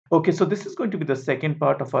Okay, so this is going to be the second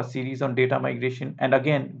part of our series on data migration. And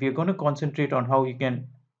again, we're going to concentrate on how you can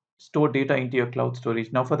store data into your cloud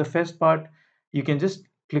storage. Now, for the first part, you can just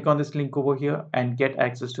click on this link over here and get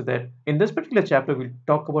access to that. In this particular chapter, we'll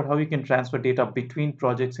talk about how you can transfer data between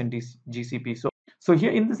projects in GCP. So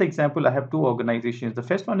here in this example, I have two organizations. The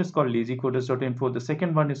first one is called lazycoders.info. The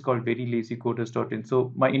second one is called verylazycoders.in.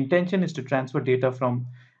 So my intention is to transfer data from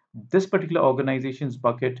this particular organization's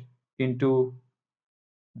bucket into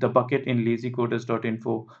the bucket in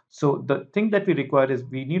lazycoders.info. So the thing that we require is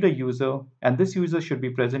we need a user, and this user should be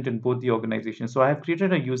present in both the organizations. So I have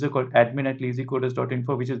created a user called admin at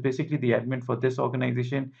lazycoders.info, which is basically the admin for this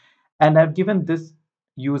organization. And I've given this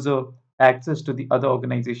user access to the other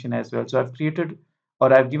organization as well. So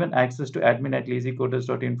I've given access to admin at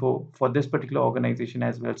lazycoders.info for this particular organization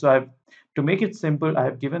as well. To make it simple, I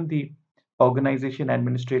have given the organization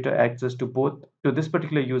administrator access to this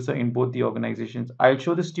particular user in both the organizations. I'll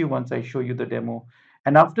show this to you once I show you the demo.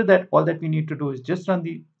 And after that, all that we need to do is just run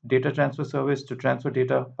the data transfer service to transfer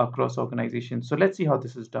data across organizations. So let's see how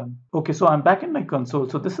this is done. Okay, so I'm back in my console.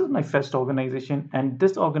 So this is my first organization, and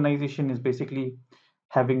this organization is basically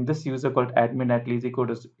having this user called admin at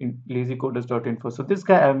lazycoders.info. So this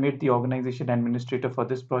guy, I made the organization administrator for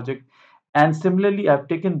this project. And similarly, I've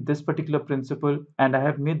taken this particular principle and I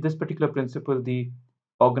have made this particular principle the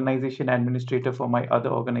organization administrator for my other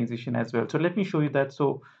organization as well. So let me show you that.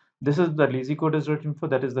 So this is the lazycoders.info,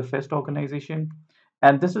 that is the first organization.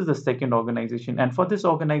 And this is the second organization. And for this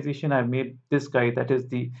organization, I've made this guy, that is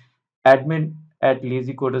the admin at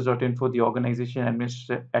lazycoders.info, the organization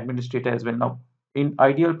administrator as well. Now, in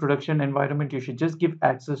ideal production environment, you should just give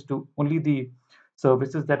access to only the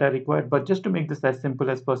services that are required. But just to make this as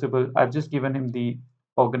simple as possible, I've just given him the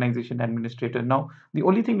organization administrator. Now, the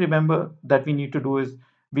only thing remember that we need to do is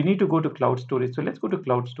we need to go to cloud storage. So let's go to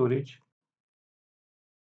cloud storage.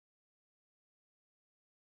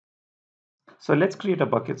 So let's create a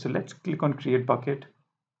bucket. So let's click on create bucket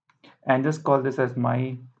and just call this as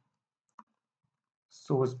my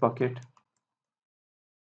source bucket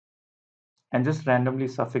and just randomly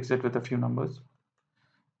suffix it with a few numbers.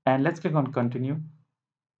 And let's click on continue.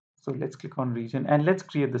 So let's click on region and let's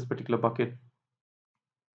create this particular bucket.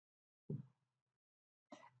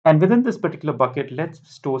 And within this particular bucket, let's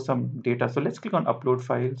store some data. So let's click on upload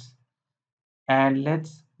files and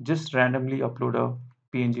let's just randomly upload a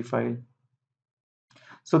PNG file.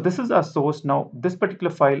 So this is our source. Now, this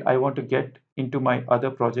particular file I want to get into my other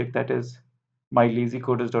project, that is my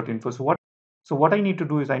lazycoders.info. So what I need to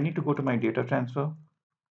do is I need to go to my data transfer,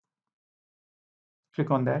 click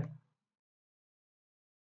on that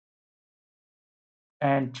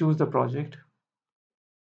and choose the project.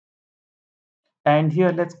 And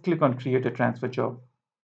here, let's click on create a transfer job.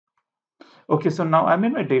 Okay, so now I'm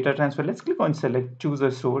in my data transfer. Let's click on select choose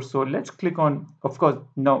a source. So let's click on, of course,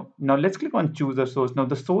 now let's click on choose a source. Now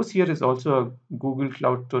the source here is also a Google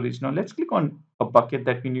Cloud Storage. Now let's click on a bucket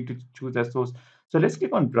that we need to choose as source. So let's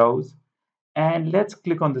click on browse and let's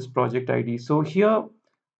click on this project ID. So here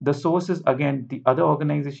the source is again the other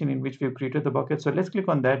organization in which we've created the bucket. So let's click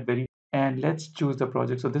on that and let's choose the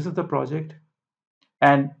project. So this is the project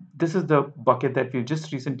and this is the bucket that we've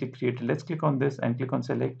just recently created. Let's click on this and click on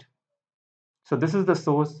select. So this is the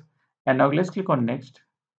source. And now let's click on next.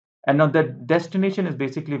 And now the destination is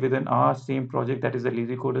basically within our same project, that is the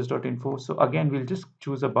lazycoders.info. So again, we'll just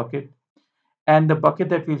choose a bucket. And the bucket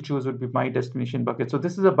that we'll choose would be my destination bucket. So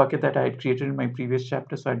this is a bucket that I had created in my previous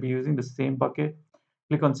chapter. So I'd be using the same bucket.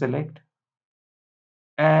 Click on select.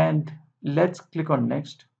 And let's click on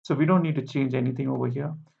next. So we don't need to change anything over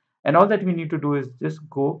here. And all that we need to do is just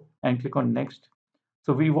go and click on next.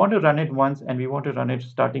 So we want to run it once and we want to run it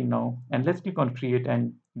starting now. And let's click on create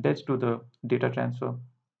and let's do the data transfer.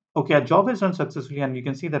 Okay, our job is run successfully and you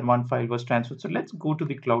can see that one file was transferred. So let's go to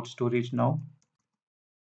the cloud storage now.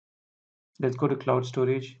 Let's go to cloud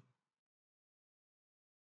storage.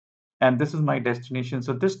 And this is my destination.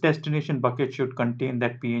 So this destination bucket should contain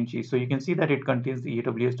that PNG. So you can see that it contains the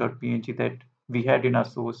aws.png that we had in our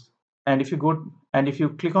source. And if you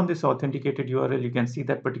click on this authenticated URL, you can see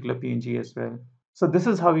that particular PNG as well. So this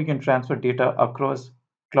is how you can transfer data across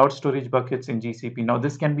cloud storage buckets in GCP. Now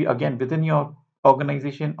this can be again within your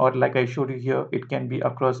organization, or like I showed you here, it can be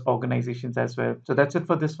across organizations as well. So that's it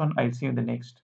for this one. I'll see you in the next.